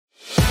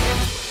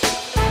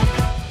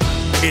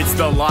It's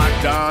the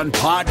Locked On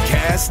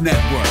Podcast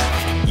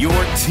Network, your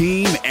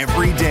team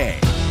every day.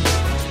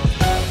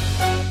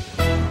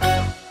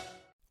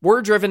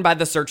 We're driven by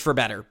the search for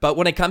better, but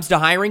when it comes to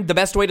hiring, the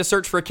best way to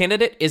search for a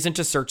candidate isn't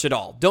to search at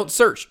all. Don't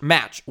search,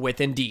 match with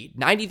Indeed.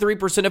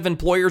 93% of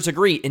employers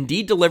agree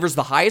Indeed delivers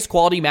the highest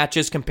quality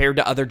matches compared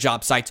to other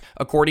job sites,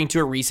 according to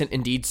a recent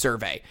Indeed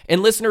survey.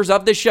 And listeners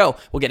of this show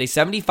will get a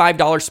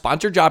 $75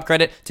 sponsored job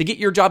credit to get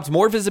your jobs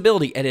more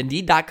visibility at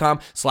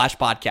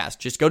Indeed.com/podcast.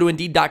 Just go to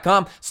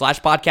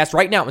Indeed.com/podcast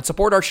right now and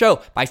support our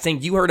show by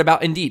saying you heard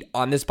about Indeed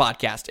on this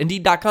podcast.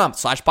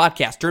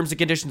 Indeed.com/podcast. Terms and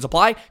conditions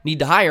apply. Need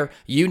to hire?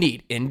 You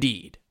need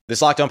Indeed.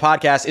 This Locked On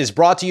Podcast is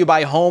brought to you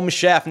by Home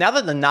Chef. Now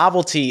that the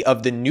novelty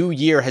of the new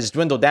year has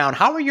dwindled down,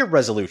 how are your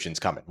resolutions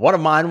coming? One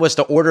of mine was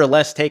to order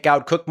less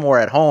takeout, cook more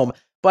at home,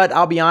 but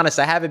I'll be honest,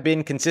 I haven't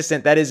been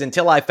consistent. That is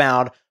until I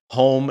found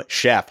Home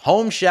Chef.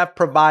 Home Chef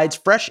provides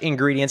fresh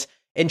ingredients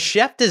and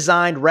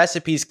chef-designed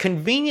recipes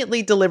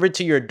conveniently delivered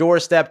to your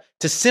doorstep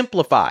to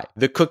simplify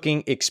the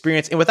cooking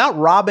experience and without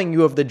robbing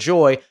you of the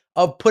joy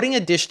of putting a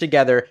dish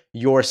together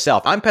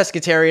yourself. I'm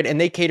pescatarian and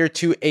they cater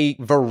to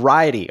a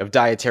variety of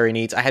dietary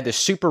needs. I had this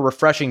super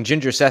refreshing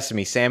ginger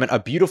sesame salmon, a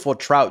beautiful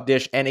trout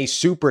dish, and a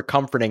super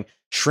comforting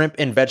shrimp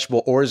and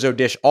vegetable orzo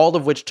dish, all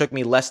of which took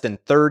me less than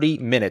 30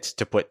 minutes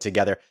to put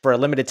together. For a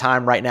limited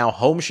time right now,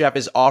 Home Chef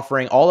is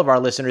offering all of our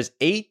listeners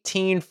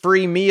 18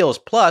 free meals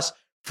plus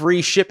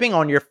free shipping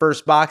on your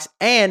first box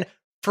and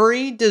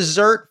free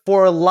dessert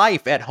for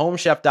life at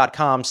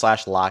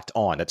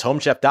homechef.com/lockedon. That's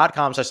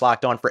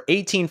homechef.com/lockedon for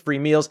 18 free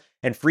meals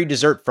and free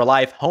dessert for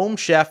life.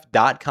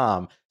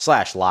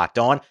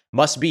 Homechef.com/lockedon.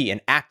 Must be an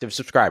active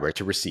subscriber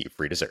to receive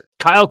free dessert.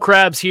 Kyle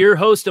Krabs here,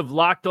 host of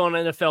Locked On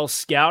NFL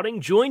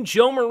Scouting. Join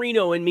Joe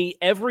Marino and me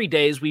every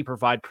day as we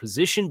provide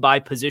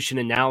position-by-position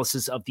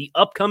analysis of the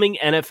upcoming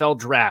NFL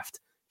Draft.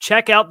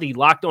 Check out the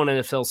Locked On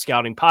NFL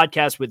Scouting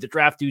podcast with the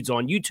Draft Dudes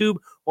on YouTube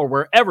or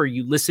wherever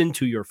you listen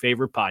to your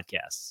favorite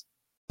podcasts.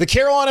 The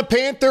Carolina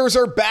Panthers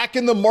are back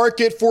in the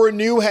market for a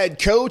new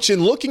head coach,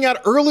 and looking at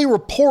early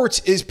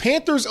reports, is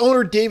Panthers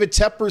owner David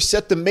Tepper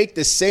set to make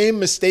the same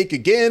mistake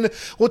again?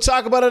 We'll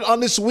talk about it on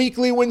this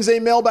weekly Wednesday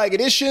Mailbag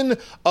edition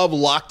of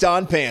Locked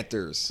On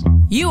Panthers.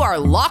 You are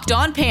Locked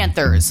On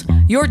Panthers,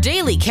 your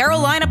daily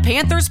Carolina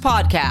Panthers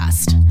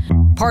podcast.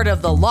 Part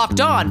of the Locked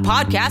On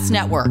Podcast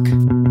Network,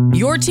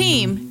 your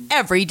team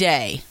every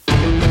day.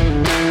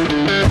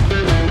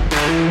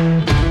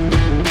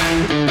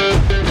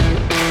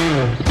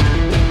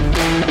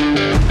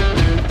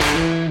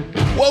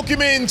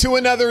 Welcome into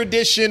another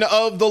edition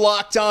of the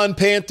Locked On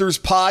Panthers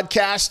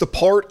podcast, a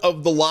part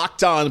of the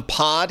Locked On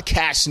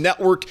Podcast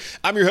Network.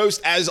 I'm your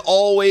host, as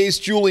always,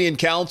 Julian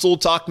Council,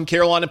 talking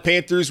Carolina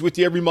Panthers with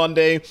you every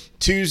Monday,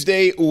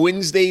 Tuesday,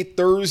 Wednesday,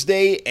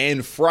 Thursday,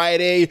 and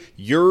Friday.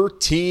 Your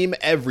team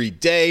every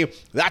day.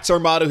 That's our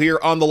motto here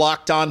on the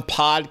Locked On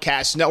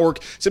Podcast Network.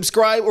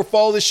 Subscribe or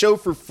follow the show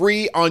for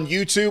free on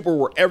YouTube or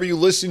wherever you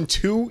listen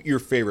to your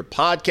favorite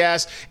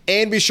podcast.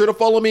 And be sure to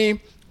follow me,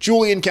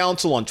 Julian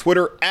Council, on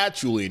Twitter at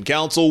Julian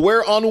Council,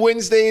 where on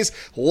Wednesdays,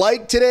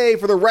 like today,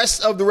 for the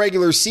rest of the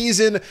regular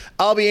season,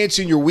 I'll be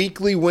answering your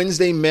weekly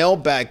Wednesday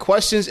mailbag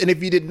questions. And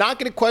if you did not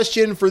get a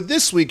question for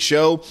this week's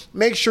show,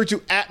 make sure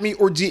to @ me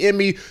or DM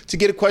me to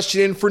get a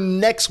question in for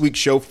next week's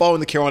show following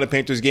the Carolina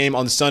Panthers game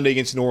on Sunday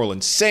against New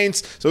Orleans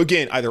Saints. So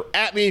again, either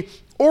 @ me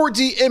or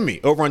DM me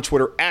over on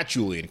Twitter at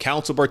Julian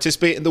Council.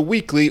 Participate in the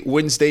weekly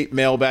Wednesday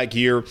mailbag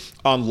here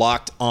on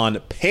Locked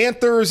On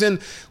Panthers. And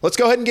let's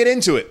go ahead and get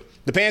into it.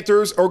 The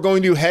Panthers are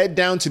going to head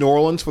down to New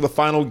Orleans for the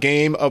final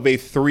game of a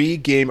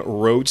 3-game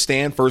road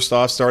stand. First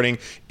off, starting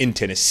in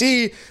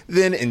Tennessee,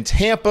 then in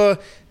Tampa,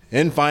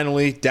 and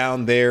finally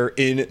down there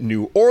in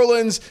New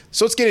Orleans.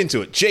 So let's get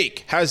into it.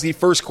 Jake has the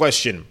first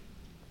question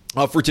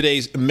for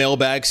today's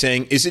mailbag,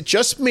 saying, is it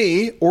just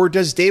me, or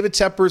does David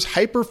Tepper's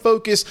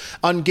hyper-focus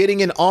on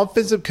getting an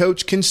offensive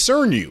coach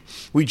concern you?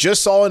 We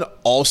just saw an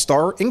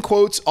all-star, in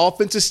quotes,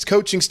 offensive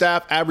coaching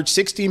staff average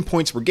 16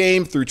 points per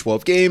game through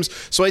 12 games,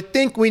 so I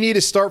think we need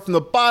to start from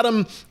the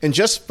bottom and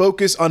just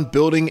focus on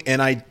building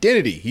an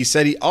identity. He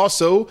said he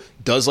also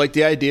does like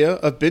the idea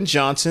of Ben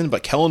Johnson,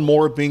 but Kellen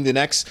Moore being the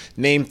next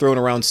name thrown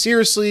around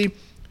seriously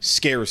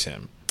scares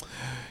him.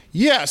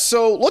 Yeah,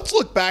 so let's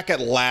look back at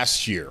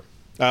last year.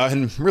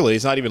 And really,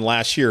 it's not even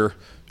last year,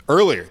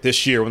 earlier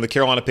this year when the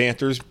Carolina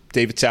Panthers,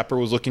 David Tepper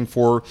was looking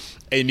for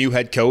a new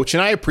head coach.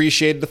 And I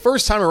appreciated the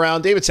first time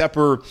around, David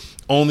Tepper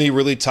only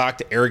really talked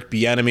to Eric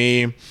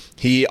Bieniemy.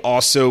 He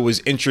also was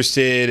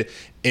interested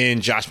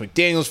in Josh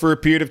McDaniels for a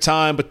period of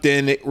time, but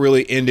then it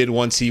really ended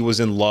once he was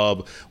in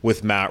love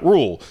with Matt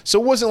Rule. So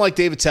it wasn't like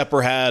David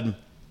Tepper had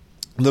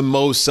the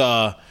most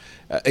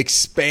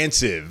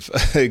expansive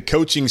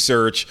coaching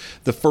search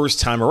the first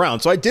time around.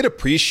 So I did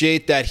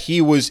appreciate that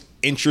he was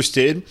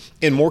interested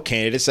in more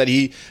candidates, that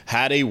he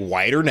had a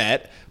wider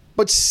net,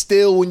 But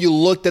still, when you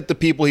looked at the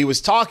people he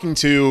was talking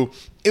to,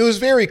 it was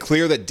very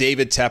clear that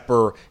David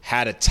Tepper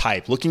had a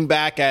type. Looking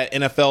back at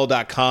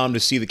NFL.com to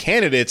see the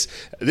candidates,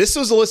 this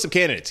was a list of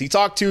candidates.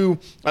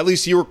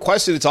 He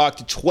requested to talk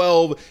to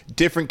 12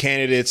 different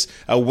candidates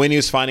when he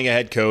was finding a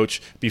head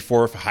coach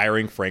before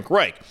hiring Frank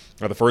Reich.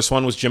 Now, the first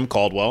one was Jim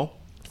Caldwell,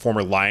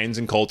 former Lions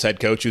and Colts head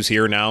coach, who's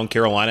here now in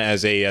Carolina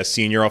as a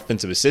senior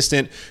offensive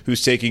assistant,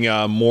 who's taking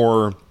a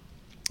more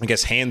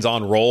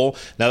hands-on role.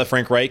 Now that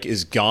Frank Reich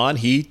is gone,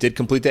 he did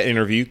complete that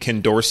interview. Ken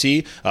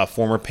Dorsey,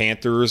 former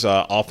Panthers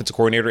offensive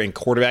coordinator and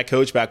quarterback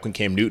coach back when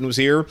Cam Newton was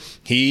here.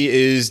 He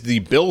is the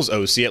Bills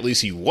OC. At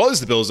least he was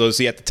the Bills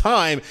OC at the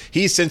time.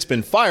 He's since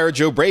been fired.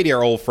 Joe Brady,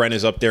 our old friend,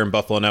 is up there in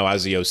Buffalo now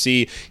as the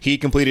OC. He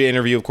completed an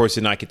interview, of course,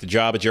 did not get the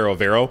job. Ejiro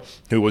Evero,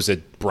 who was a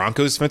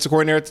Broncos defensive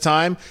coordinator at the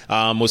time,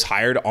 was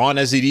hired on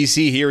as the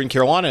DC here in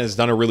Carolina and has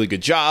done a really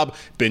good job.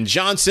 Ben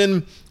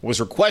Johnson was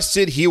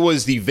requested. He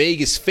was the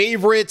Vegas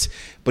favorite,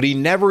 but he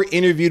never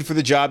interviewed for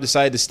the job,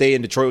 decided to stay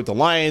in Detroit with the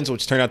Lions,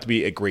 which turned out to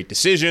be a great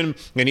decision.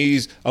 And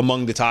he's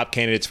among the top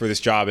candidates for this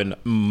job, and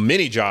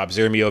many jobs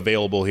are going to be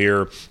available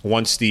here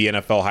once the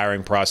NFL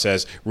hiring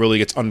process really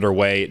gets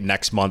underway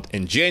next month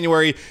in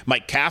January.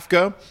 Mike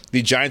Kafka,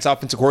 the Giants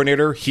offensive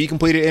coordinator, he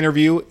completed an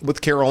interview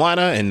with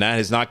Carolina, and that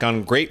has not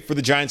gone great for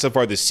the Giants so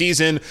far this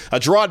season.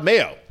 Gerard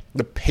Mayo,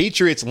 the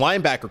Patriots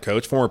linebacker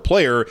coach, former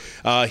player,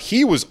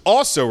 he was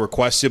also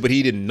requested, but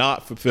he did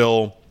not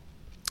fulfill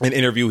an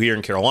interview here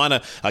in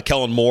Carolina.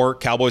 Kellen Moore,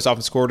 Cowboys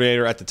offensive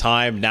coordinator at the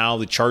time, now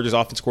the Chargers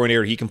offensive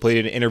coordinator. He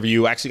completed an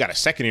interview, actually got a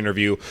second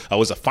interview,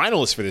 was a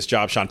finalist for this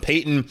job. Sean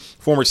Payton,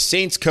 former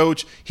Saints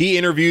coach, he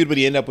interviewed, but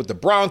he ended up with the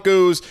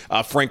Broncos.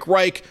 Frank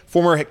Reich,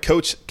 former head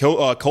coach,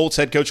 Colts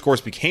head coach, of course,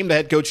 became the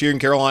head coach here in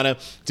Carolina.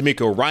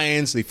 D'Amico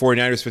Ryans, the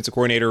 49ers defensive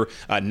coordinator,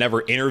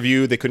 never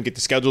interviewed. They couldn't get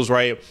the schedules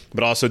right,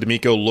 but also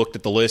D'Amico looked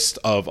at the list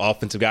of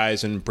offensive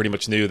guys and pretty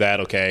much knew that,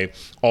 okay,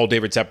 all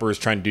David Tepper is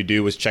trying to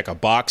do is check a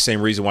box.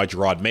 Same reason why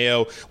Gerard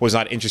Mayo was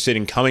not interested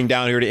in coming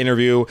down here to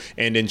interview.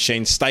 And then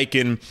Shane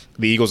Steichen,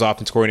 the Eagles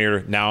offense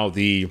coordinator, now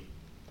the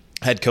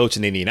head coach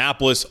in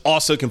Indianapolis,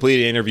 also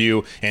completed an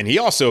interview, and he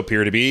also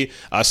appeared to be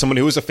someone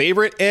who was a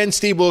favorite. And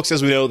Steve Wilkes,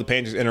 as we know, the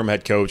Panthers interim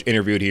head coach,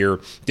 interviewed here,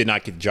 did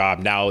not get the job,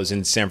 now is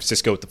in San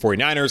Francisco with the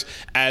 49ers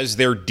as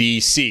their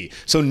DC.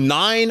 So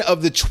 9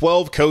 of the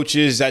 12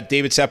 coaches that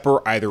David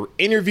Tepper either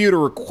interviewed or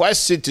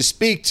requested to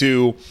speak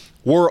to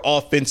were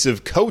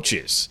offensive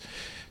coaches.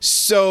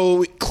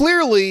 So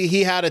clearly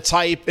he had a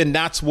type, and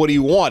that's what he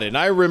wanted. And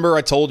I remember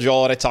I told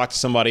y'all, and I talked to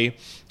somebody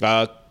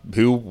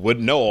who would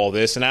know all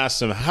this and asked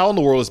him, how in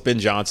the world is Ben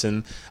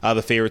Johnson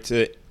the favorite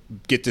to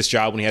get this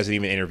job when he hasn't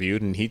even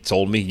interviewed? And he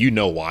told me, you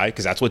know why,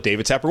 because that's what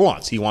David Tepper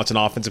wants. He wants an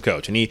offensive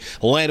coach, and he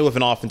landed with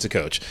an offensive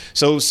coach.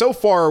 So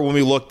far when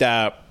we looked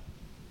at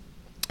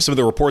some of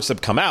the reports that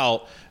have come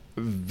out,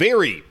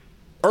 very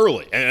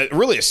early, and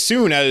really as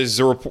soon as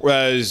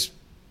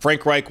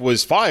Frank Reich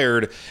was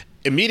fired,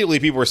 immediately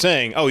people were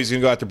saying, oh, he's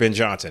going to go after Ben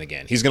Johnson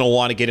again. He's going to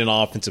want to get an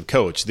offensive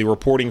coach. The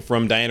reporting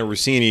from Diana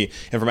Rossini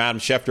and from Adam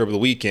Schefter over the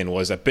weekend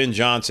was that Ben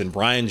Johnson,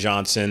 Brian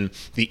Johnson,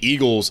 the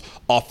Eagles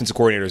offensive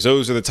coordinators,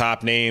 those are the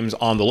top names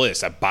on the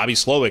list. That Bobby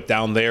Slowick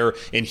down there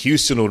in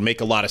Houston would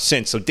make a lot of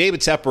sense. So David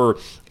Tepper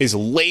is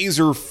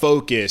laser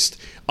focused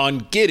on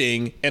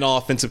getting an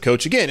offensive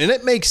coach again. And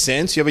it makes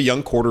sense. You have a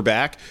young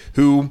quarterback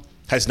who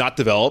has not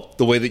developed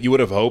the way that you would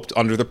have hoped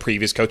under the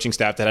previous coaching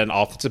staff that had an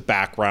offensive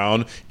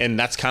background, and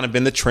that's kind of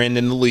been the trend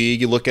in the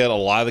league. You look at a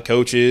lot of the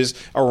coaches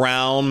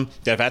around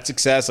that have had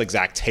success, like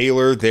Zach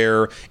Taylor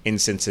there in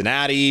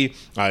Cincinnati.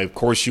 Of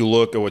course, you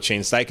look at what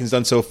Shane Steichen's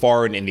done so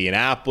far in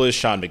Indianapolis,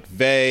 Sean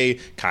McVay,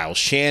 Kyle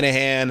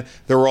Shanahan.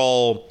 They're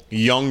all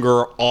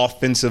younger,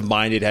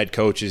 offensive-minded head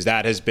coaches.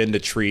 That has been the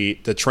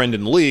trend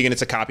in the league, and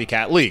it's a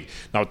copycat league.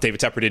 Now, David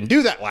Tepper didn't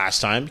do that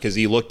last time because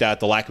he looked at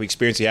the lack of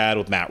experience he had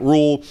with Matt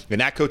Rule and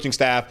that coaching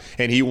staff,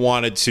 and he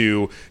wanted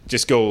to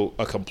just go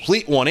a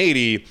complete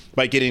 180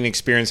 by getting an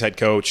experienced head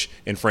coach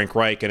in Frank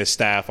Reich and his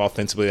staff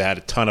offensively that had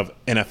a ton of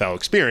NFL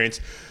experience.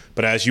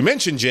 But as you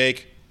mentioned,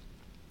 Jake,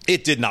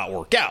 it did not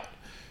work out.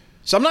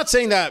 So I'm not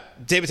saying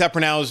that David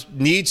Tepper now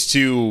needs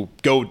to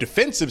go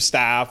defensive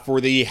staff or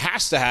that he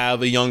has to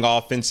have a young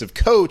offensive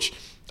coach.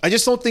 I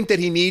just don't think that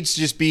he needs to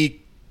just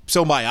be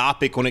so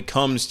myopic when it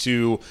comes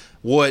to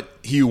what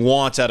he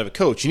wants out of a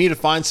coach. You need to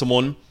find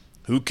someone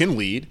who can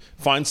lead,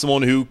 find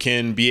someone who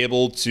can be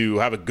able to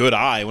have a good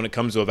eye when it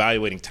comes to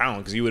evaluating talent,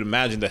 because you would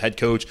imagine the head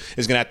coach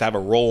is going to have a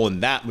role in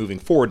that moving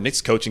forward. And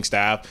its coaching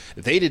staff,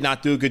 they did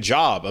not do a good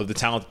job of the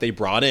talent that they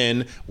brought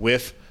in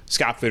with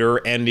Scott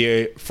Fitter and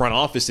the front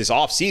office this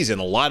offseason.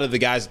 A lot of the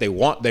guys that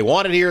they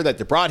wanted here, that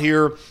they brought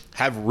here,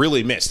 have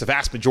really missed. The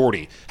vast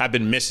majority have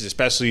been misses,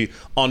 especially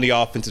on the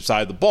offensive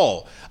side of the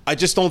ball. I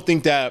just don't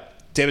think that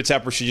David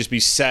Tepper should just be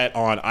set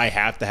on, I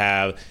have to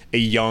have a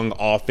young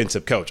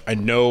offensive coach. I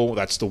know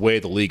that's the way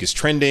the league is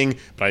trending,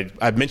 but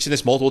I've mentioned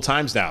this multiple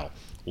times now.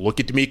 Look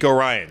at D'Amico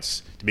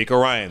Ryans.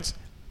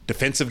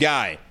 Defensive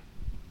guy.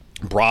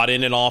 brought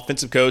in an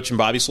offensive coach and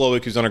Bobby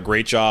Slowick, who's done a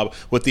great job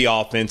with the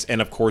offense,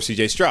 and of course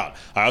CJ Stroud.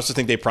 I also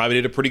think they probably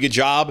did a pretty good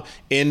job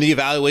in the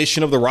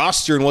evaluation of the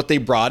roster and what they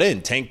brought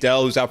in. Tank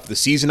Dell, who's out for the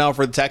season now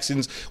for the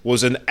Texans,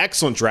 was an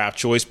excellent draft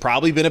choice.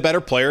 Probably been a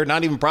better player.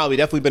 Not even probably,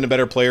 definitely been a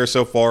better player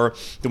so far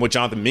than what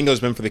Jonathan Mingo's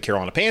been for the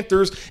Carolina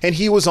Panthers, and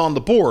he was on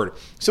the board.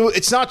 So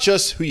it's not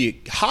just who you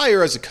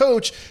hire as a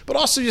coach, but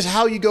also just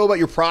how you go about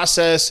your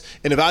process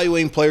and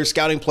evaluating players,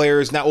 scouting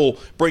players. And that will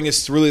bring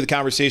us to really the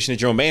conversation that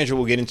general manager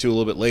we'll get into a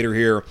little bit later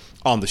here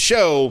on the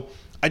show.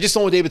 I just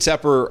don't want David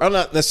Tepper, I'm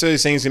not necessarily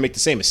saying he's going to make the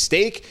same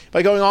mistake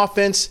by going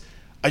offense.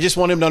 I just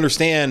want him to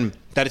understand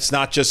that it's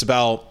not just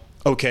about,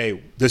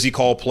 okay, does he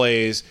call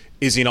plays?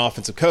 Is he an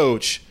offensive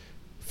coach?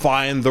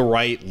 Find the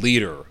right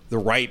leader, the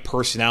right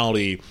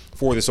personality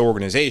for this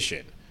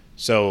organization.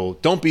 So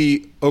don't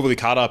be overly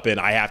caught up in,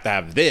 I have to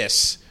have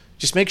this.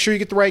 Just make sure you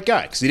get the right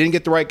guy, because he didn't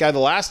get the right guy the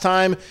last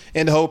time,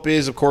 and the hope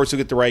is, of course, he'll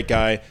get the right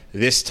guy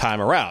this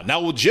time around.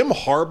 Now, will Jim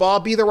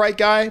Harbaugh be the right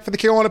guy for the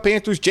Carolina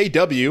Panthers?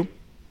 JW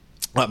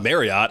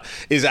Marriott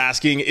is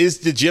asking, is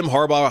the Jim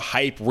Harbaugh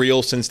hype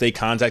real since they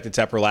contacted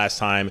Tepper last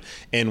time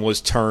and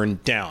was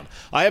turned down?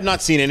 I have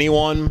not seen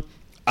anyone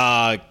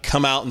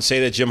come out and say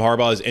that Jim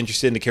Harbaugh is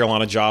interested in the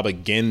Carolina job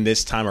again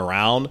this time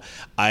around.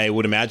 I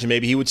would imagine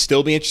maybe he would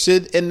still be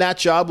interested in that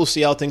job. We'll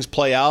see how things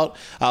play out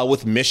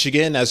with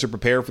Michigan as they're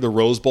prepared for the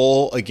Rose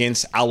Bowl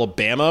against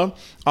Alabama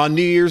on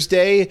New Year's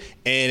Day.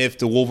 And if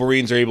the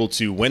Wolverines are able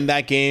to win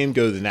that game,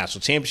 go to the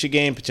national championship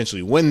game,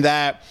 potentially win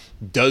that,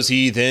 does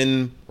he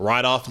then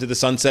ride off into the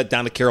sunset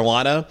down to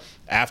Carolina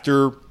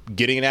after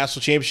getting a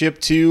national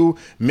championship to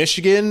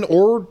Michigan,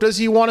 or does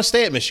he want to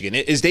stay at Michigan?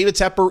 Is David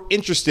Tepper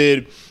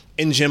interested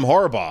in Jim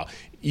Harbaugh?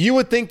 You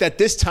would think that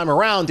this time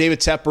around, David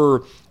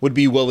Tepper would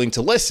be willing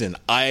to listen.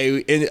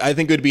 I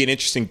think it would be an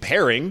interesting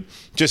pairing,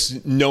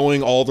 just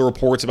knowing all the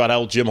reports about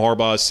how Jim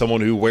Harbaugh is someone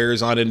who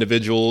wears on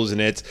individuals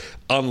and it's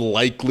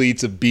unlikely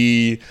to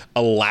be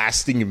a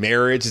lasting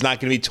marriage. It's not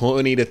going to be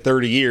 20 to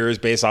 30 years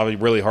based off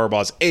of really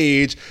Harbaugh's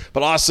age,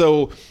 but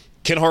also,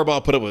 can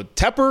Harbaugh put up with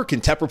Tepper?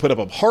 Can Tepper put up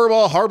with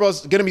Harbaugh?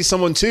 Harbaugh's going to be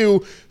someone,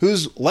 too,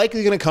 who's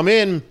likely going to come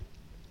in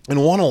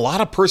and want a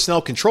lot of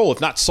personnel control,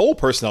 if not sole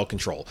personnel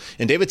control.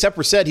 And David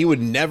Tepper said he would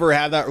never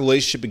have that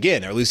relationship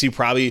again, or at least he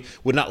probably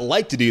would not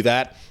like to do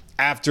that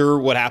after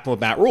what happened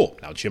with Matt Rule.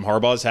 Now, Jim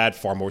Harbaugh has had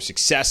far more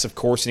success, of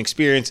course, and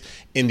experience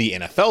in the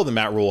NFL than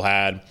Matt Rule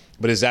had,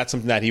 but is that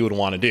something that he would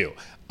want to do?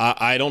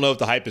 I don't know if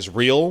the hype is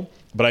real,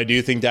 but I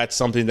do think that's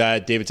something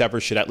that David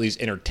Tepper should at least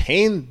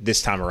entertain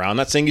this time around. I'm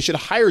not saying he should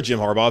hire Jim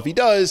Harbaugh. If he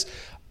does,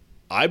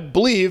 I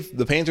believe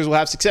the Panthers will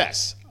have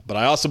success, but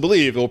I also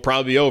believe it will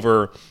probably be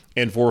over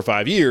in 4 or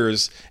 5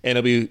 years, and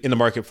he'll be in the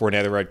market for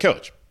another head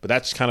coach. But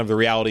that's kind of the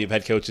reality of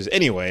head coaches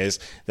anyways,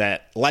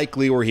 that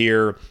likely we're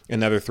here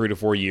another 3 to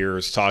 4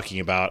 years talking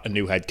about a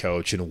new head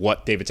coach and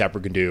what David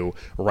Tepper can do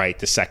right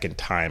the second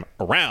time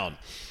around.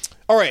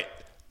 All right,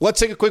 let's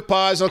take a quick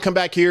pause. I'll come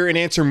back here and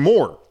answer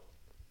more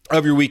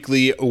of your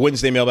weekly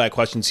Wednesday mailbag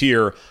questions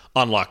here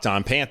on Locked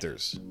On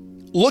Panthers.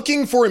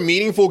 Looking for a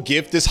meaningful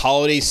gift this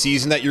holiday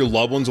season that your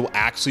loved ones will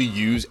actually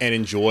use and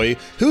enjoy?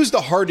 Who's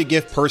the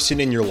hard-to-gift person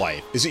in your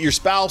life? Is it your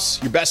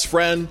spouse, your best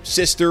friend,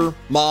 sister,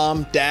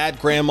 mom, dad,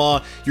 grandma,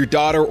 your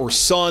daughter, or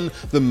son?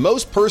 The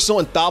most personal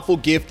and thoughtful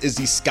gift is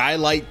the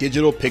Skylight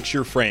digital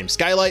picture frame.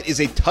 Skylight is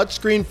a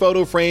touchscreen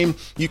photo frame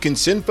you can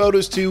send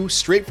photos to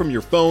straight from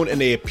your phone, and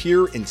they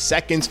appear in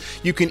seconds.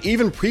 You can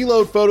even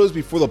preload photos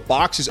before the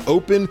box is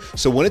open,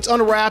 so when it's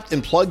unwrapped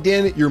and plugged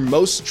in, your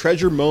most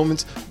treasured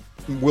moments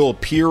will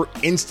appear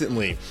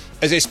instantly.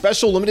 As a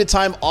special limited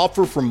time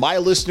offer for my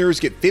listeners,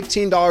 get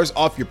 $15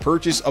 off your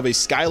purchase of a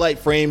Skylight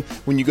frame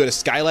when you go to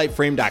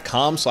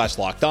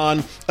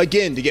skylightframe.com/lockedon.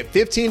 Again, to get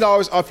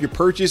 $15 off your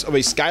purchase of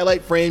a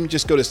Skylight frame,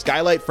 just go to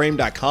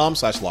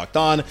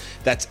skylightframe.com/lockedon.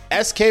 That's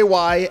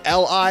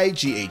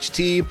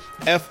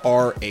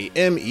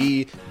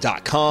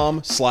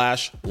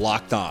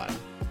skylightframe.com/lockedon.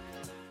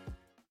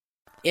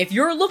 If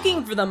you're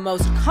looking for the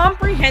most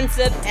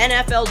comprehensive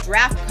NFL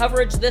draft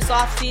coverage this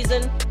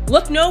offseason,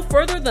 look no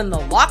further than the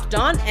Locked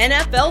On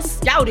NFL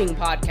Scouting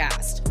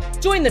Podcast.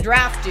 Join the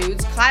draft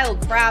dudes, Kyle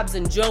Krabs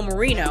and Joe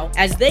Marino,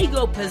 as they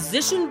go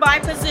position by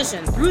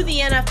position through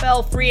the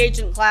NFL free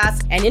agent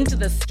class and into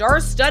the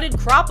star-studded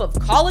crop of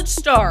college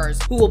stars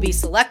who will be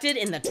selected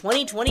in the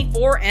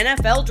 2024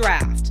 NFL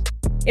Draft.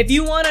 If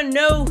you want to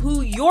know who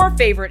your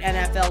favorite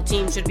NFL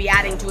team should be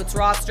adding to its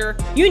roster,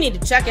 you need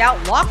to check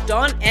out Locked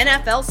On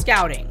NFL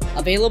Scouting,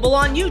 available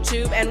on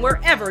YouTube and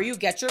wherever you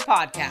get your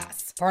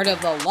podcasts. Part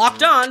of the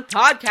Locked On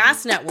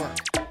Podcast Network,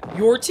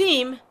 your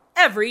team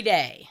every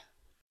day.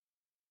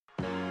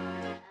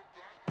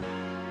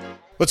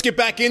 Let's get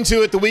back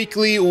into it. The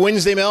weekly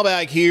Wednesday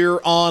mailbag here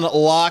on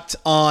Locked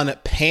On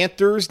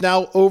Panthers.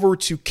 Now over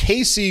to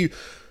Casey,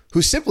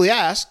 who simply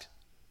asked,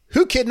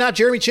 who kidnapped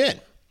Jeremy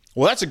Chinn?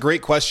 Well, that's a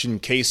great question,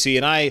 Casey.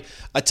 And I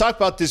talked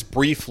about this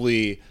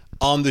briefly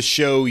on the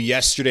show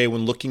yesterday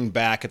when looking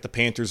back at the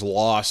Panthers'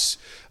 loss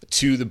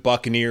to the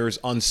Buccaneers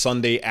on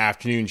Sunday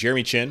afternoon.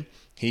 Jeremy Chinn,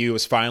 he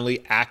was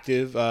finally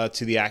active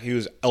he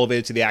was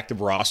elevated to the active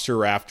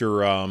roster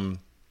after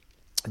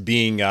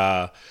being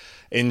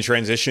in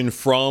transition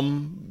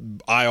from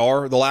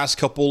IR the last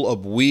couple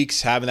of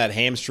weeks, having that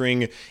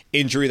hamstring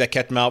injury that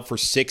kept him out for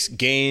 6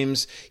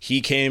 games.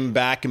 He came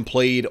back and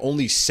played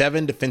only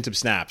 7 defensive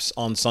snaps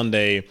on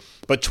Sunday,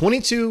 but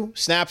 22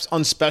 snaps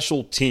on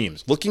special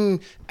teams. Looking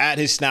at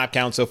his snap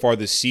count so far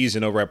this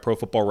season over at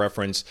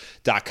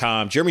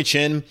ProFootballReference.com, Jeremy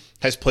Chinn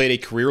has played a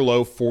career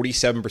low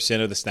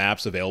 47% of the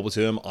snaps available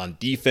to him on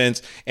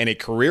defense and a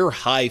career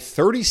high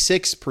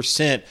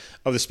 36%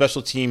 of the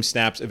special team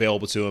snaps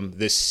available to him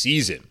this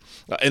season.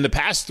 In the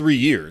past 3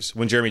 years,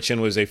 when Jeremy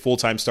Chinn was a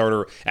full-time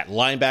starter at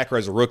linebacker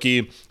as a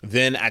rookie,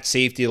 then at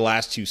safety the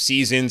last 2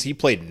 seasons, he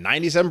played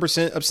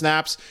 97% of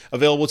snaps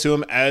available to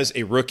him as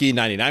a rookie,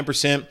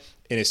 99%.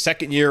 In his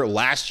second year,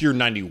 last year,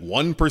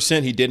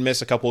 91%. He did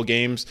miss a couple of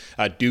games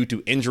due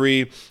to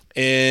injury.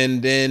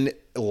 And then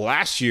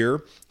last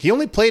year, he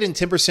only played in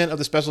 10% of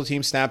the special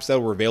team snaps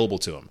that were available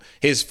to him.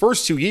 His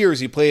first 2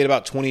 years, he played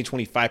about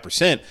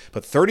 25%,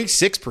 but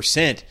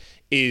 36%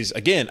 is,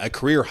 again, a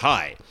career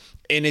high.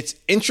 And it's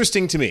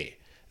interesting to me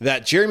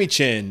that Jeremy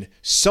Chinn,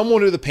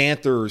 someone who the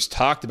Panthers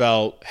talked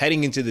about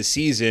heading into the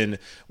season,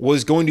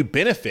 was going to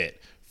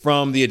benefit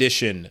from the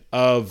addition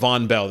of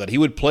Von Bell, that he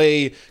would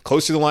play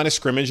closer to the line of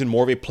scrimmage and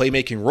more of a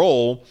playmaking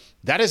role.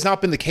 That has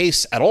not been the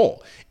case at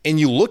all. And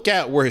you look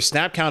at where his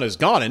snap count has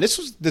gone, and this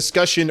was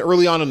discussion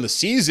early on in the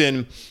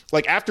season,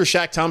 like after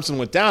Shaq Thompson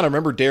went down. I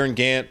remember Darren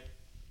Gant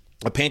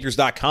of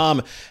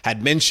Panthers.com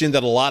had mentioned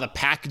that a lot of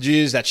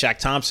packages that Shaq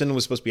Thompson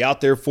was supposed to be out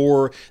there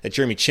for, that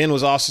Jeremy Chinn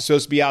was also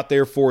supposed to be out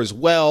there for as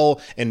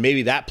well, and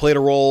maybe that played a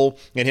role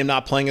in him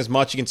not playing as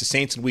much against the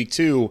Saints in week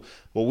 2.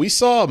 Well, we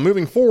saw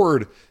moving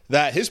forward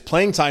that his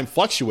playing time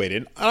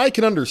fluctuated. I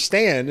can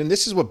understand, and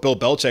this is what Bill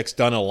Belichick's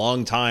done a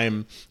long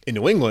time in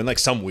New England. Like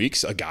some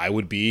weeks, a guy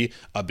would be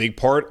a big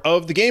part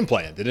of the game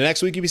plan. Then the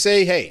next week, you'd be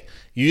saying, hey,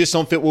 you just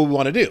don't fit what we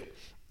want to do.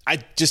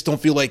 I just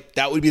don't feel like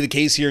that would be the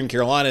case here in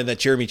Carolina, that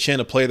Jeremy Chinn,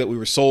 a player that we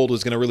were sold,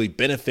 was going to really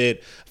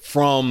benefit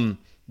from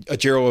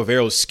Ejiro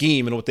Avero's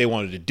scheme and what they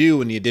wanted to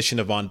do. And the addition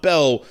of Von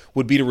Bell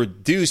would be to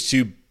reduce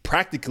to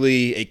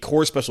practically a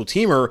core special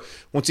teamer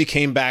once he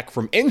came back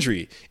from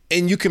injury.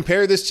 And you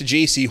compare this to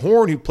J.C.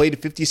 Horn, who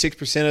played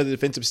 56% of the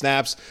defensive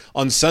snaps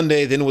on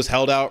Sunday, then was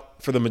held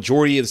out for the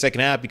majority of the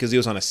second half because he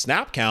was on a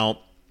snap count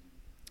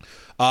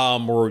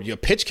or a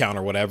pitch count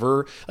or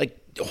whatever. Like,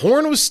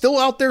 Horn was still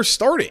out there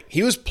starting.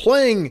 He was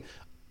playing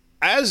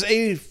as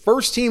a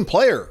first-team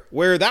player,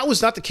 where that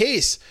was not the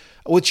case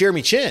with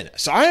Jeremy Chinn.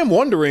 So I am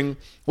wondering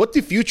what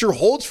the future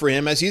holds for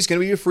him, as he's going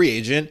to be a free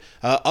agent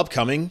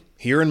upcoming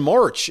here in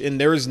March.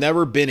 And there has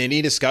never been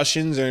any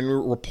discussions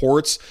and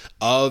reports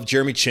of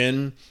Jeremy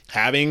Chinn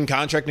having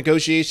contract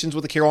negotiations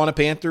with the Carolina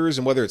Panthers,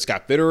 and whether it's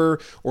Scott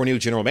Fitterer or a new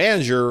general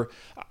manager,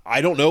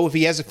 I don't know if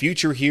he has a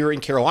future here in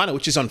Carolina,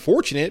 which is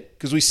unfortunate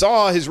because we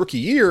saw his rookie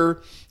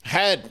year,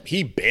 had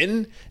he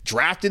been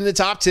drafted in the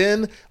top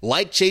 10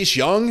 like Chase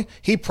Young,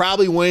 he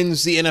probably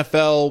wins the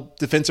NFL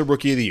Defensive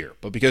Rookie of the Year.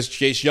 But because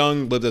Chase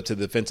Young lived up to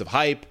the defensive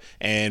hype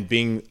and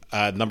being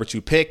number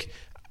 2 pick,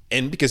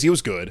 and because he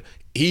was good,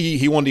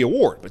 he won the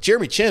award. But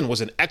Jeremy Chinn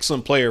was an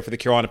excellent player for the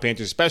Carolina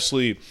Panthers,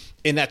 especially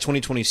in that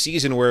 2020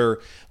 season where,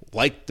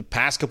 like the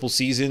past couple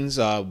seasons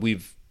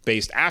we've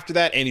faced after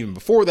that and even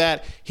before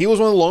that, he was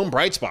one of the lone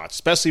bright spots,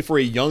 especially for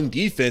a young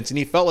defense, and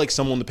he felt like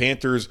someone the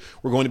Panthers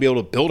were going to be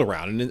able to build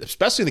around. And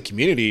especially in the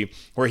community,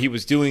 where he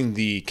was doing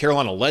the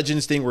Carolina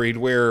Legends thing, where he'd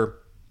wear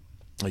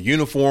a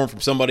uniform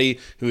from somebody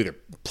who either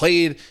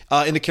played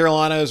in the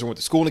Carolinas or went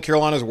to school in the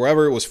Carolinas or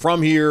wherever it was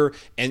from here,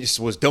 and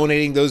just was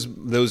donating those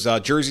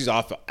jerseys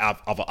off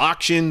of an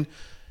auction.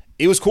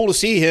 It was cool to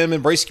see him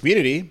embrace the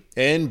community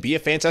and be a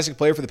fantastic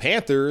player for the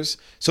Panthers.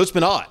 So it's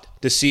been odd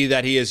to see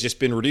that he has just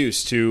been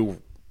reduced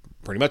to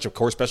pretty much a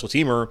core special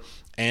teamer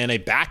and a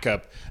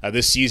backup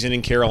this season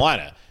in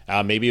Carolina.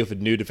 Maybe with a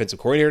new defensive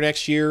coordinator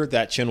next year,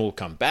 that Chinn will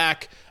come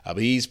back. But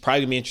he's probably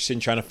going to be interested in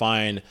trying to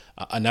find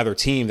another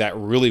team that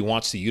really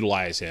wants to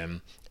utilize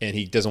him, and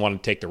he doesn't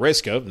want to take the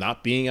risk of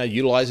not being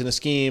utilized in a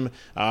scheme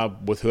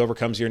with whoever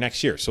comes here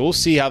next year. So we'll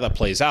see how that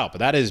plays out. But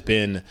that has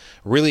been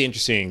really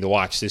interesting to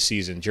watch this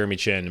season, Jeremy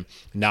Chinn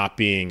not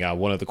being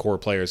one of the core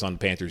players on the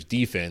Panthers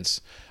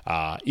defense,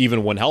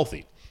 even when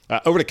healthy.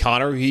 Over to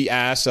Connor, he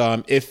asks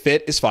if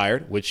Fit is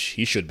fired, which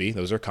he should be.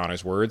 Those are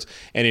Connor's words.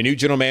 And a new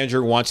general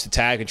manager wants to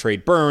tag and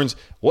trade Burns.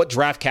 What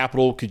draft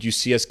capital could you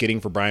see us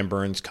getting for Brian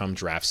Burns come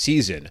draft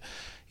season?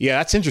 Yeah,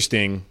 that's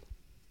interesting.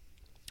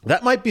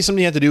 That might be something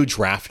you have to do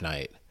draft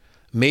night.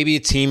 Maybe a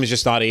team is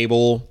just not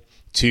able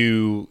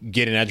to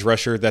get an edge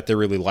rusher that they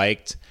really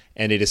liked,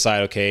 and they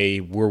decide, okay,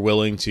 we're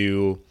willing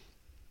to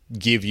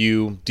give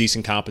you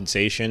decent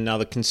compensation. Now,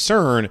 the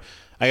concern,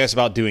 I guess,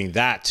 about doing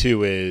that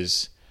too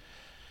is,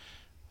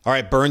 all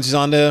right, Burns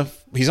is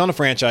he's on a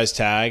franchise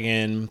tag,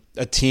 and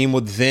a team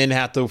would then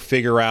have to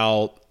figure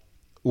out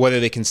whether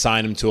they can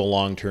sign him to a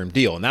long-term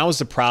deal. And that was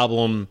the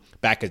problem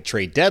back at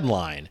trade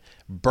deadline.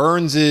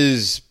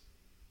 Burns's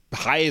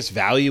highest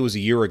value was a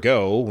year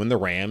ago when the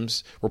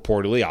Rams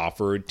reportedly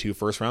offered 2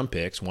 first-round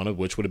picks, one of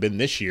which would have been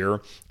this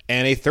year,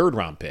 and a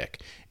third-round pick.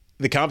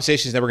 the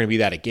compensation is never going to be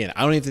that again.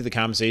 I don't even think the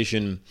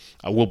compensation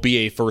will be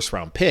a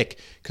first-round pick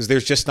because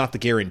there's just not the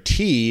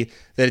guarantee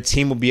that a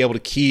team will be able to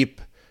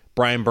keep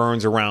Brian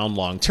Burns around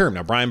long-term.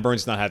 Now, Brian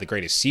Burns has not had the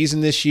greatest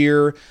season this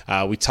year.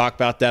 We talked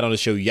about that on the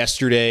show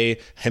yesterday,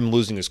 him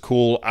losing his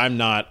cool. I'm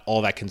not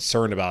all that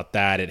concerned about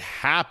that. It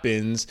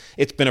happens.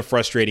 It's been a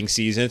frustrating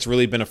season. It's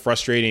really been a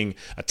frustrating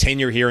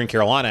tenure here in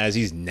Carolina as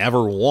he's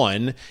never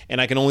won. And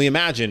I can only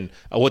imagine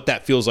what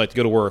that feels like to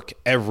go to work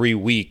every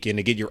week and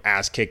to get your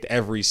ass kicked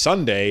every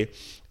Sunday.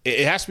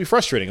 It has to be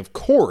frustrating, of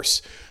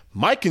course.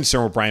 My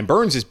concern with Brian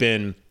Burns has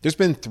been there's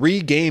been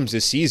 3 games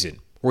this season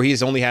where he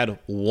has only had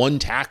 1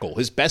 tackle.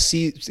 His best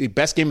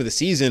game of the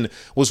season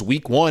was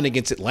week 1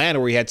 against Atlanta,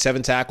 where he had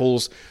 7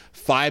 tackles,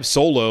 5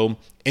 solo,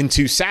 and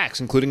 2 sacks,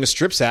 including a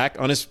strip sack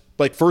on his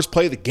first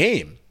play of the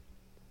game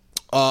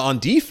on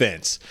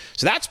defense.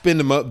 So that's been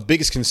the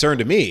biggest concern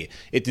to me.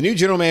 If the new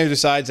general manager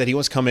decides that he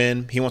wants to come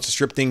in, he wants to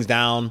strip things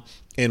down,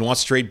 and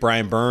wants to trade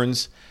Brian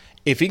Burns,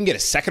 if he can get a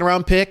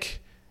second-round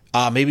pick,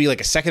 maybe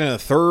like a second and a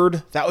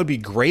third, that would be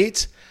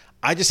great.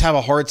 I just have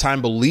a hard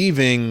time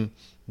believing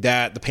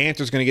that the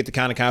Panthers are going to get the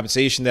kind of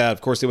compensation that,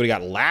 of course, they would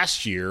have got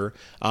last year,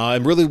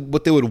 and really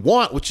what they would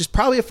want, which is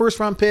probably a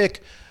first-round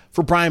pick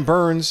for Brian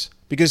Burns,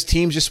 because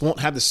teams just won't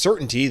have the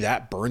certainty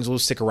that Burns will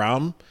stick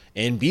around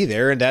and be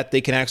there and that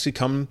they can actually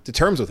come to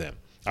terms with him.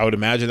 I would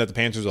imagine that the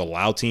Panthers will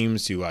allow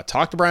teams to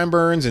talk to Brian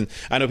Burns, and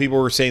I know people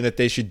were saying that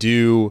they should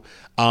do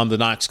the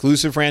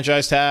non-exclusive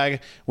franchise tag,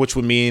 which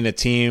would mean a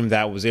team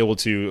that was able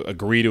to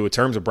agree to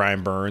terms of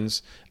Brian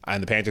Burns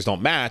and the Panthers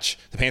don't match,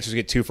 the Panthers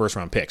get 2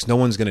 first-round picks. No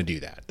one's going to do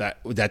that.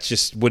 That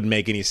just wouldn't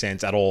make any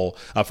sense at all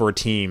for a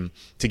team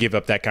to give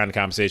up that kind of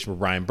compensation for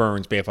Brian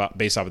Burns based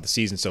off of the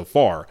season so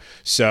far.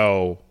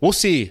 So we'll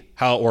see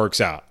how it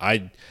works out.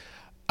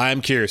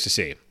 I'm curious to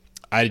see.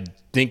 I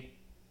think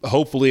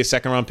hopefully a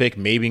second-round pick,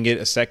 maybe get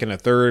a second, a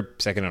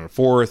third, second, and a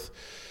fourth.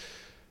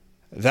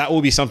 That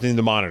will be something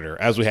to monitor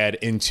as we head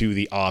into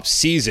the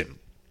off-season.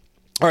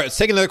 All right, let's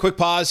take another quick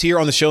pause here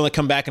on the show and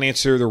come back and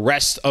answer the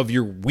rest of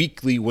your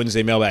weekly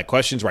Wednesday mailbag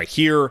questions right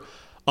here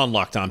on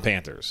Locked On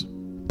Panthers.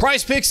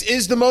 Prize Picks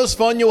is the most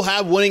fun you'll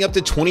have, winning up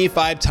to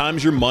 25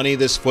 times your money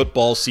this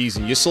football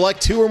season. You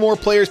select 2 or more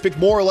players, pick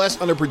more or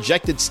less on their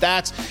projected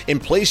stats, and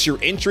place your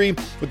entry.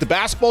 With the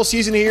basketball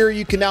season here,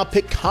 you can now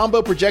pick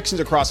combo projections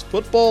across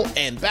football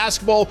and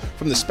basketball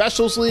from the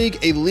Specials League,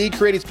 a league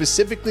created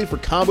specifically for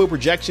combo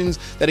projections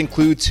that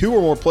include 2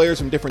 or more players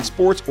from different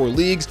sports or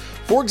leagues.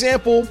 For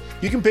example,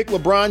 you can pick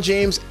LeBron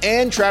James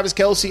and Travis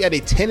Kelce at a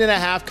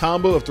 10.5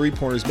 combo of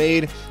 3-pointers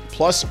made,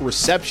 plus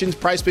receptions.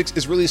 Prize Picks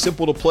is really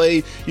simple to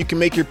play. You can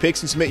make your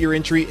picks and submit your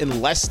entry in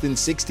less than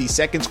 60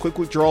 seconds. Quick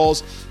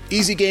withdrawals,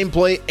 easy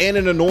gameplay, and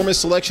an enormous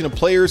selection of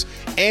players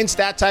and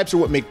stat types are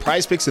what make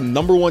Prize Picks the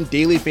 #1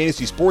 daily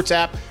fantasy sports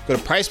app. Go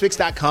to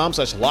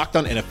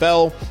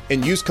prizepicks.com/LockedOnNFL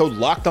and use code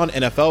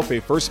LockedOnNFL for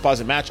your first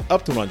deposit match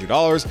up to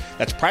 $100.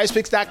 That's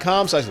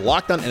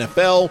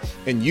prizepicks.com/LockedOnNFL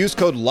and use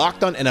code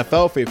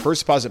LockedOnNFL for your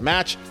first deposit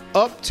match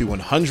up to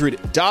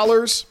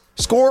 $100.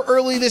 Score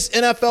early this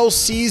NFL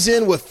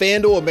season with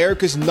FanDuel,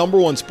 America's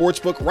 #1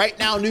 sportsbook. Right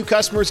now, new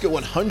customers get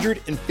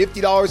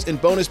 $150 in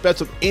bonus bets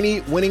with any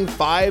winning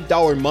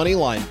 $5 money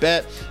line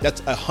bet.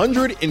 That's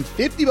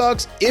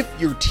 $150 if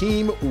your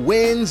team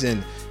wins.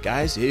 And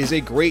guys, it is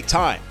a great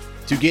time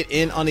to get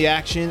in on the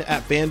action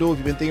at FanDuel. If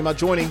you've been thinking about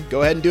joining,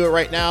 go ahead and do it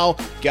right now.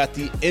 Got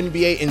the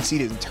NBA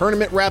in-season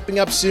tournament wrapping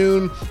up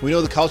soon. We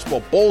know the college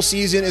football bowl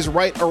season is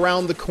right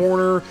around the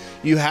corner.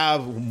 You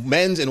have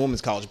men's and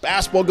women's college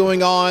basketball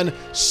going on.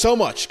 So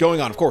much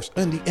going on, of course,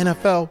 in the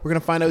NFL. We're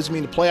going to find out who's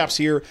going to be in the playoffs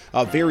here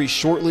very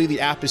shortly. The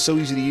app is so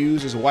easy to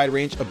use. There's a wide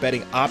range of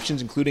betting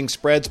options, including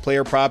spreads,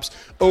 player props,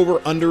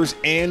 over-unders,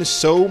 and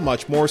so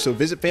much more. So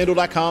visit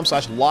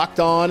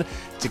FanDuel.com/LockedOn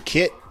to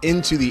get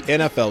into the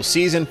NFL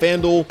season.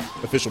 FanDuel,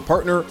 official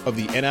partner of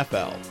the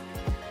NFL.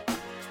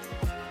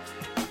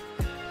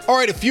 All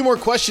right, a few more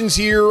questions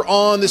here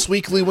on this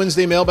weekly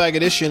Wednesday mailbag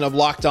edition of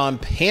Locked On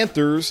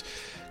Panthers.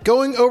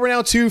 Going over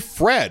now to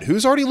Fred,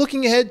 who's already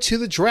looking ahead to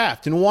the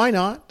draft. And why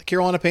not? The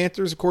Carolina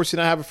Panthers, of course, did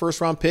not have a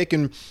first-round pick.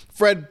 And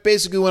Fred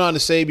basically went on to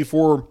say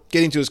before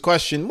getting to his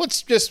question,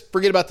 let's just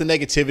forget about the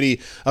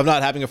negativity of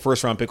not having a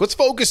first-round pick. Let's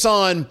focus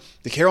on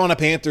the Carolina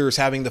Panthers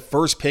having the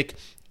first pick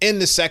in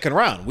the second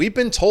round. We've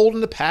been told in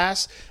the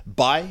past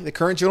by the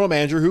current general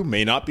manager, who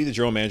may not be the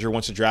general manager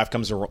once the draft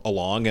comes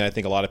along, and I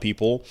think a lot of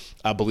people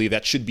believe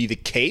that should be the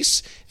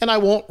case, and I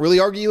won't really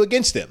argue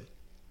against him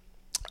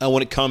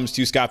when it comes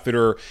to Scott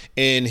Fitterer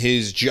and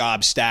his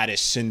job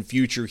status and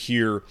future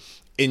here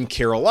in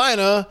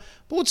Carolina.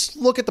 But let's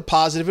look at the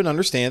positive and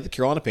understand that the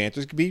Carolina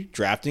Panthers could be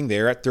drafting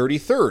there at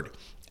 33rd.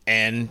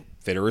 And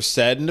Fitterer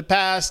said in the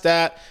past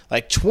that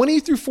like 20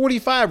 through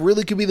 45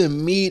 really could be the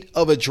meat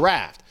of a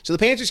draft. So the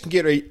Panthers can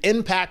get an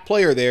impact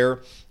player there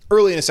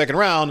early in the second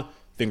round.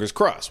 fingers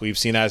crossed. We've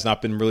seen that has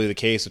not been really the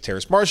case with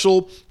Terrace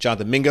Marshall,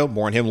 Jonathan Mingo,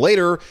 more on him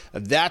later.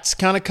 That's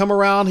kind of come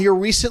around here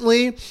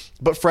recently.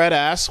 But Fred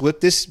asks,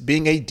 with this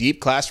being a deep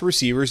class of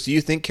receivers, do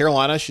you think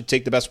Carolina should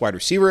take the best wide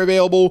receiver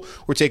available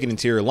or take an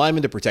interior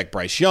lineman to protect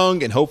Bryce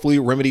Young and hopefully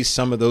remedy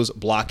some of those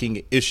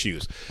blocking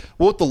issues?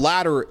 Well, with the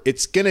latter,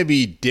 it's going to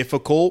be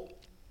difficult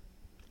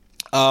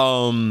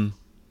to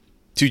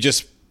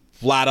just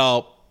flat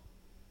out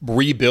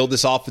rebuild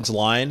this offensive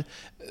line.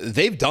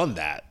 They've done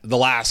that the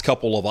last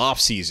couple of off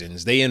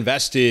seasons. They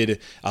invested in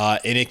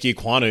Ike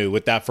Ekwonu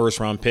with that first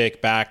round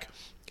pick back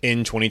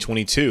in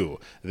 2022.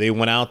 They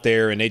went out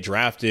there and they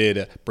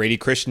drafted Brady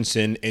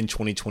Christensen in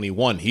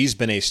 2021. He's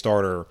been a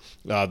starter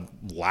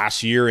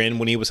last year and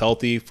when he was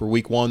healthy for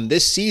week 1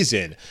 this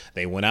season.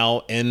 They went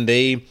out and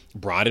they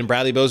brought in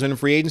Bradley Bozeman in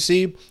free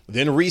agency,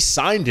 then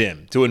re-signed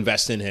him to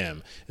invest in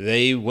him.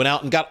 They went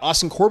out and got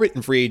Austin Corbett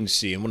in free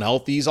agency, and when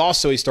healthy, he's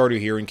also a starter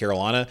here in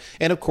Carolina.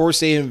 And of course,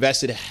 they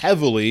invested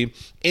heavily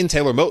in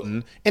Taylor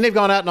Moton, and they've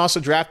gone out and also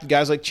drafted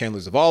guys like Chandler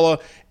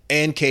Zavala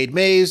and Cade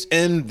Mays,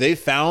 and they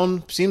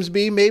found, seems to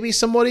be maybe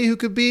somebody who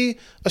could be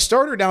a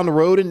starter down the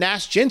road in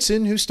Nash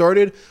Jensen, who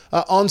started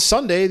on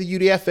Sunday, the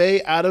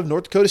UDFA out of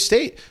North Dakota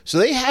State. So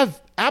they have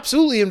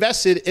absolutely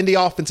invested in the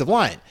offensive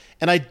line.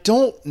 And I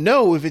don't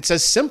know if it's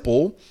as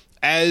simple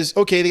as,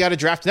 okay, they got to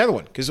draft another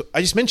one, because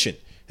I just mentioned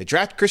they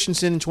drafted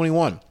Christensen in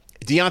 21.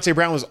 Deontay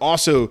Brown was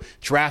also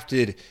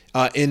drafted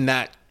in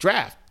that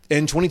draft.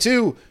 In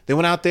 22, they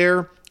went out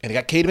there and they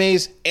got Cade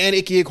Mays and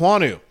Ike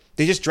Ekwonu.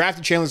 They just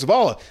drafted Chandler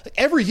Zavala.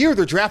 Every year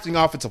they're drafting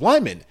offensive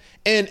linemen.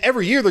 And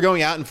every year they're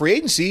going out in free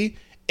agency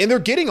and they're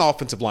getting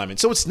offensive linemen.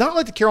 So it's not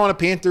like the Carolina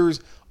Panthers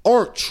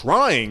aren't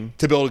trying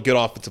to build a good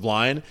offensive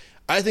line.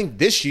 I think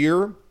this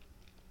year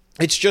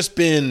it's just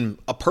been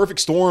a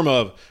perfect storm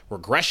of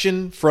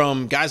regression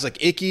from guys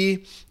like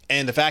Icky,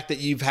 and the fact that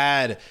you've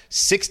had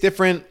 6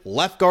 different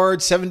left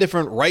guards, 7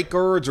 different right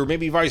guards, or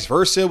maybe vice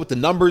versa with the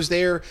numbers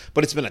there.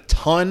 But it's been a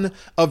ton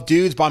of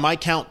dudes, by my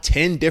count,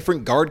 10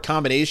 different guard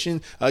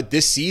combinations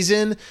this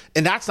season.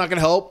 And that's not going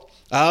to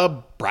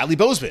help Bradley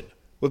Bozeman.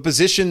 With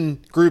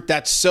position group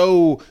that's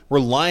so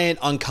reliant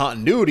on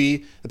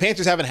continuity, the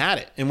Panthers haven't had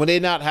it. And when they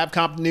did not have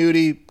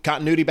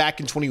continuity back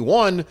in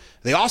 21,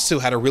 they also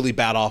had a really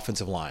bad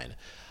offensive line.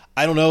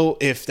 I don't know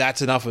if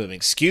that's enough of an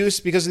excuse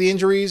because of the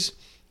injuries.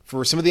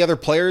 For some of the other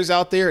players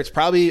out there, it's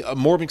probably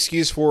more of an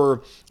excuse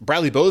for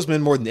Bradley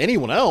Bozeman more than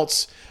anyone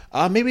else.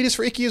 Maybe it is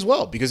for Icky as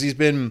well, because he's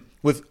been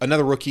with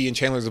another rookie in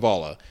Chandler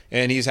Zavala,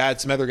 and he's had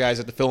some other guys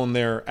at the fill in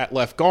there at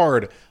left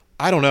guard.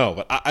 I don't know,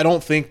 but I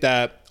don't think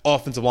that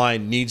offensive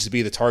line needs to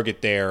be the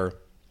target there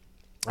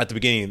at the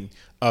beginning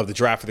of the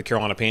draft for the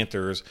Carolina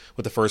Panthers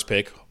with the first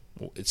pick,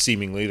 it's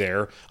seemingly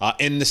there,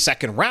 in the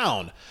second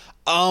round.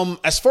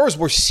 As far as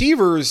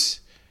receivers,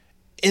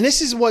 and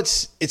this is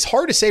it's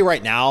hard to say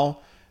right now,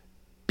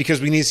 because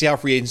we need to see how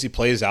free agency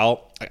plays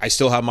out. I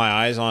still have my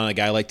eyes on a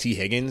guy like T.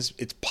 Higgins.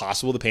 It's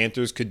possible the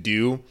Panthers could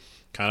do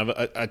kind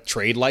of a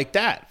trade like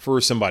that for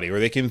somebody,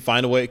 or they can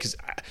find a way, because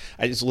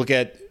I just look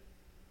at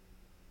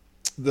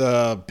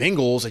the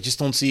Bengals. I just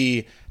don't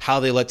see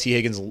how they let T.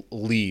 Higgins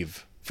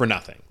leave for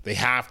nothing. They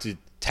have to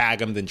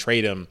tag him, then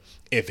trade him,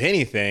 if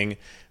anything.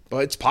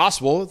 But it's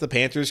possible the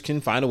Panthers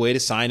can find a way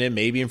to sign him,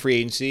 maybe in free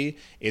agency,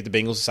 if the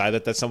Bengals decide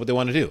that that's not what they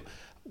want to do.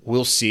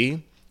 We'll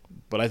see.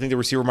 But I think the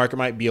receiver market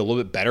might be a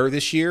little bit better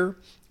this year.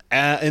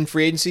 And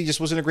free agency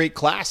just wasn't a great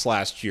class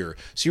last year.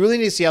 So you really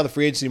need to see how the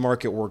free agency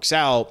market works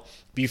out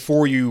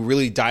before you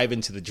really dive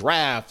into the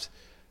draft.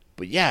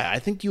 But yeah, I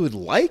think you would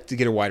like to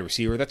get a wide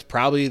receiver. That's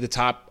probably the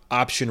top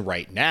option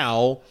right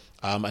now.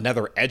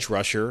 Another edge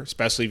rusher,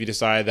 especially if you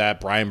decide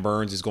that Brian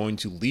Burns is going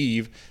to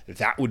leave.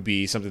 That would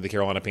be something the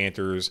Carolina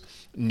Panthers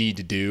need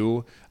to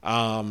do.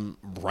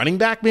 Running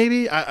back,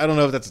 maybe? I don't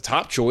know if that's a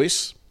top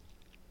choice.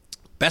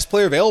 Best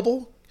player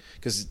available?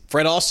 Because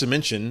Fred also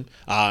mentioned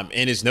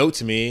in his note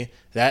to me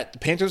that the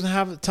Panthers don't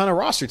have a ton of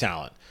roster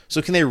talent.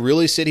 So can they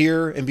really sit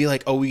here and be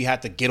like, oh, we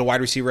have to get a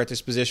wide receiver at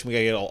this position, we got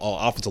to get an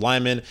offensive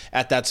lineman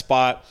at that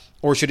spot?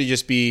 Or should it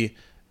just be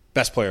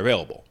best player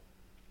available?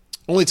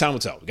 Only time will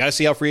tell. We got to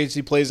see how free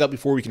agency plays out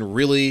before we can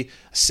really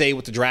say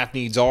what the draft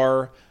needs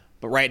are.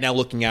 But right now,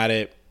 looking at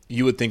it,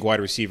 you would think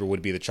wide receiver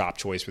would be the top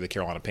choice for the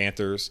Carolina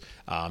Panthers,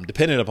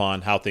 dependent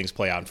upon how things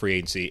play out in free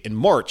agency in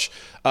March.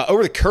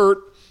 Over to Kurt,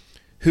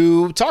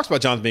 who talks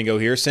about Jonathan Mingo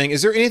here, saying,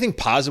 is there anything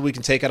positive we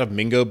can take out of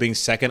Mingo being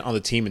second on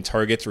the team in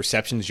targets,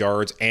 receptions,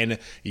 yards, and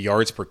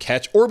yards per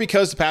catch? Or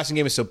because the passing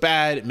game is so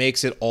bad, it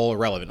makes it all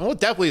irrelevant? Well, it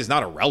definitely is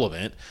not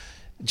irrelevant.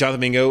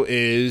 Jonathan Mingo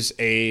is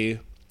a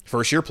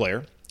first-year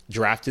player,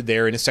 drafted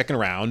there in the second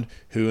round,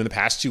 who in the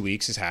past 2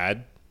 weeks has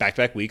had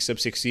back-to-back weeks of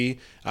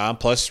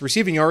 60-plus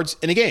receiving yards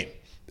in a game.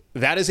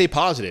 That is a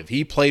positive.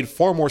 He played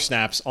far more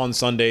snaps on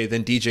Sunday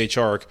than DJ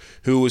Chark,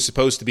 who was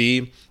supposed to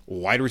be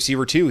wide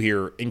receiver 2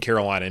 here in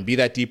Carolina and be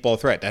that deep ball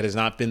threat. That has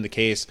not been the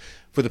case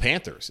for the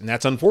Panthers, and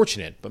that's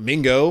unfortunate. But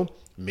Mingo,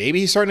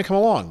 maybe he's starting to come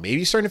along. Maybe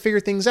he's starting to figure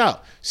things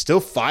out.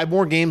 Still 5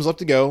 more games left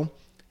to go.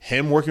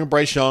 Him working with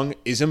Bryce Young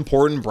is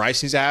important.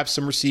 Bryce needs to have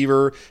some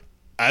receiver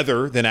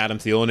other than Adam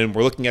Thielen. And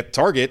we're looking at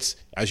targets,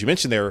 as you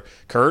mentioned there,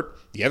 Kurt.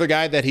 The other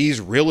guy that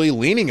he's really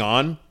leaning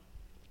on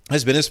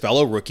has been his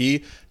fellow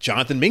rookie,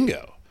 Jonathan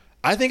Mingo.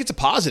 I think it's a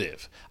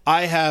positive.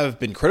 I have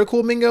been critical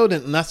of Mingo,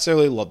 didn't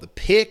necessarily love the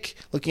pick,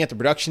 looking at the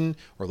production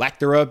or lack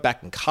thereof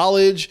back in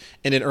college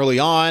and then early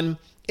on.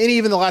 And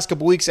even the last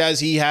couple weeks as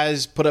he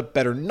has put up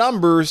better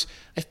numbers,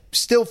 I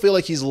still feel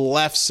like he's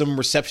left some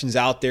receptions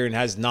out there and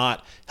has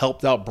not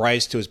helped out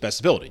Bryce to his best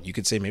ability. You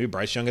could say maybe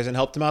Bryce Young hasn't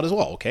helped him out as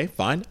well. Okay,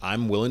 fine.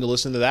 I'm willing to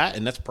listen to that,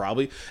 and that's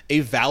probably a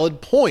valid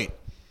point.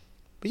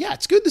 But yeah,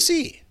 it's good to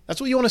see. That's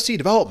what you want to see,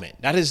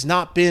 development. That has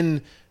not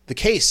been the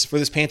case for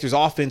this Panthers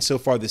offense so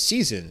far this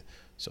season.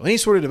 So any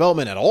sort of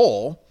development at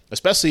all,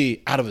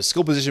 especially out of a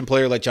skill position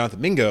player like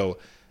Jonathan Mingo,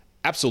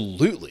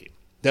 absolutely,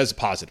 that is a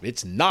positive.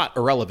 It's not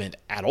irrelevant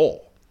at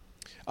all.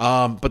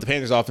 But the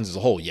Panthers offense as a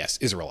whole, yes,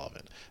 is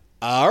irrelevant.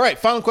 All right,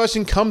 final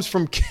question comes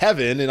from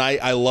Kevin, and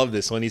I love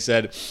this one. He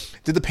said,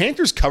 did the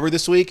Panthers cover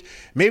this week?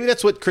 Maybe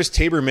that's what Chris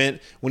Tabor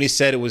meant when he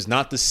said it was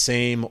not the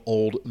same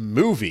old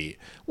movie.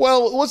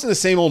 Well, it wasn't the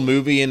same old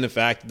movie in the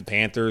fact that the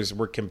Panthers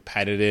were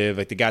competitive.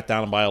 Like, they got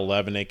down by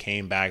 11, they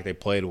came back, they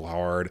played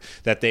hard,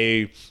 that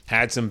they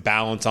had some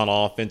balance on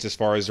offense as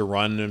far as the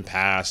run and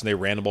pass, and they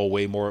ran the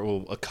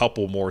ball a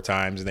couple more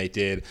times than they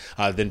did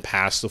than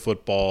pass the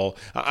football.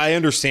 I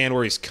understand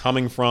where he's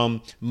coming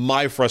from.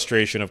 My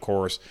frustration, of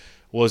course,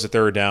 was a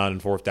third down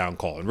and fourth down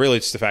call. And really,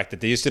 it's the fact that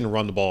they just didn't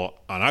run the ball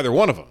on either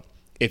one of them.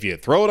 If you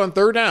throw it on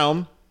third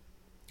down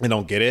and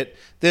don't get it,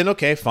 then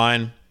okay,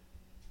 fine.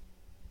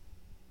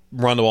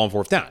 Run the ball on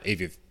fourth down. If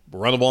you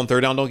run the ball on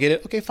third down, don't get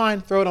it, okay,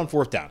 fine. Throw it on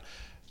fourth down.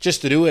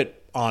 Just to do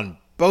it on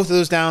both of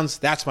those downs,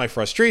 that's my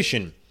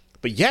frustration.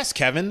 But yes,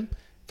 Kevin,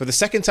 for the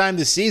second time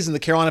this season, the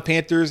Carolina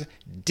Panthers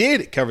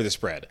did cover the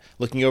spread.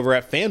 Looking over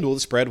at FanDuel, the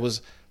spread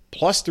was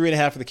plus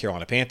 3.5 for the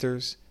Carolina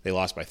Panthers. They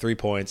lost by 3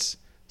 points.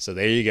 So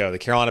there you go. The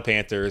Carolina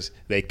Panthers,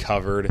 they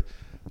covered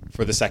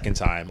for the second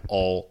time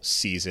all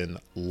season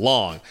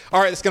long. All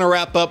right, that's going to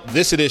wrap up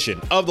this edition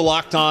of the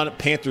Locked On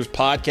Panthers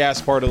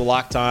podcast, part of the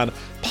Locked On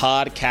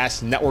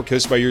Podcast Network,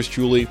 hosted by yours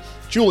truly,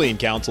 Julian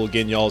Council.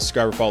 Again, y'all,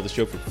 subscribe or follow the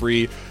show for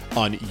free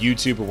on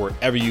YouTube or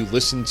wherever you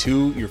listen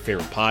to your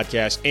favorite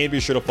podcast. And be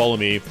sure to follow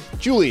me,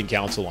 Julian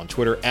Council, on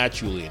Twitter at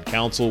Julian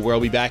Council, where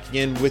I'll be back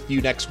again with you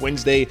next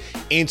Wednesday,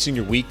 answering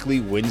your weekly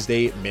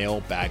Wednesday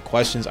mailbag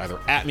questions, either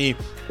at me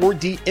or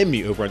DM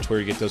me over on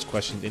Twitter to get those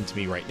questions into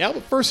me right now.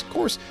 But first, of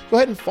course, go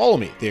ahead and follow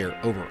me there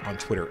over on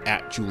Twitter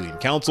at Julian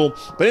Council.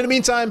 But in the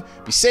meantime,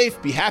 be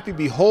safe, be happy,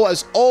 be whole.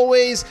 As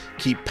always,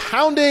 keep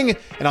pounding,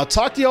 and I'll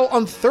talk to y'all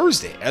on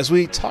Thursday as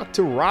we talk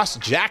to Ross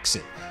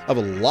Jackson of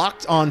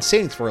Locked On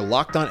Saints for a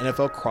Locked On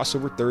NFL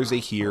crossover Thursday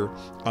here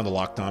on the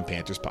Locked On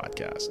Panthers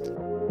podcast.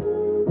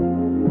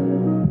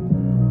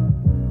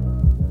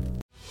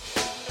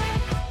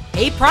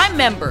 Hey, Prime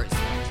members,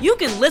 you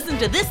can listen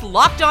to this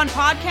Locked On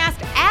podcast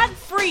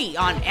ad-free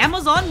on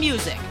Amazon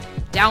Music.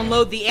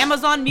 Download the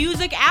Amazon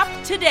Music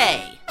app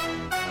today.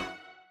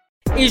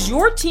 Is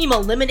your team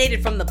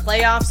eliminated from the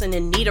playoffs and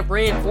in need of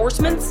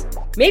reinforcements?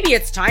 Maybe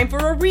it's time for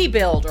a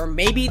rebuild, or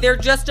maybe they're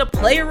just a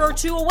player or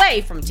two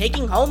away from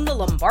taking home the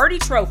Lombardi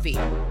Trophy.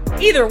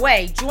 Either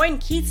way, join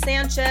Keith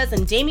Sanchez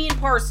and Damian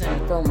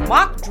Parson for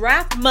Mock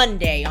Draft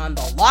Monday on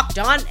the Locked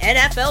On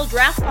NFL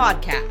Draft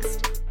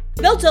Podcast.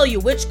 They'll tell you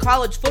which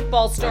college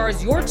football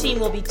stars your team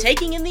will be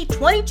taking in the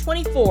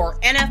 2024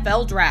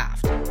 NFL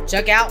Draft.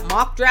 Check out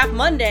Mock Draft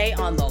Monday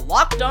on the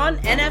Locked On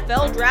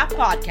NFL Draft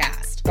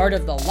Podcast, part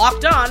of the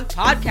Locked On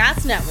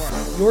Podcast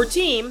Network, your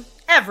team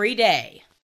every day.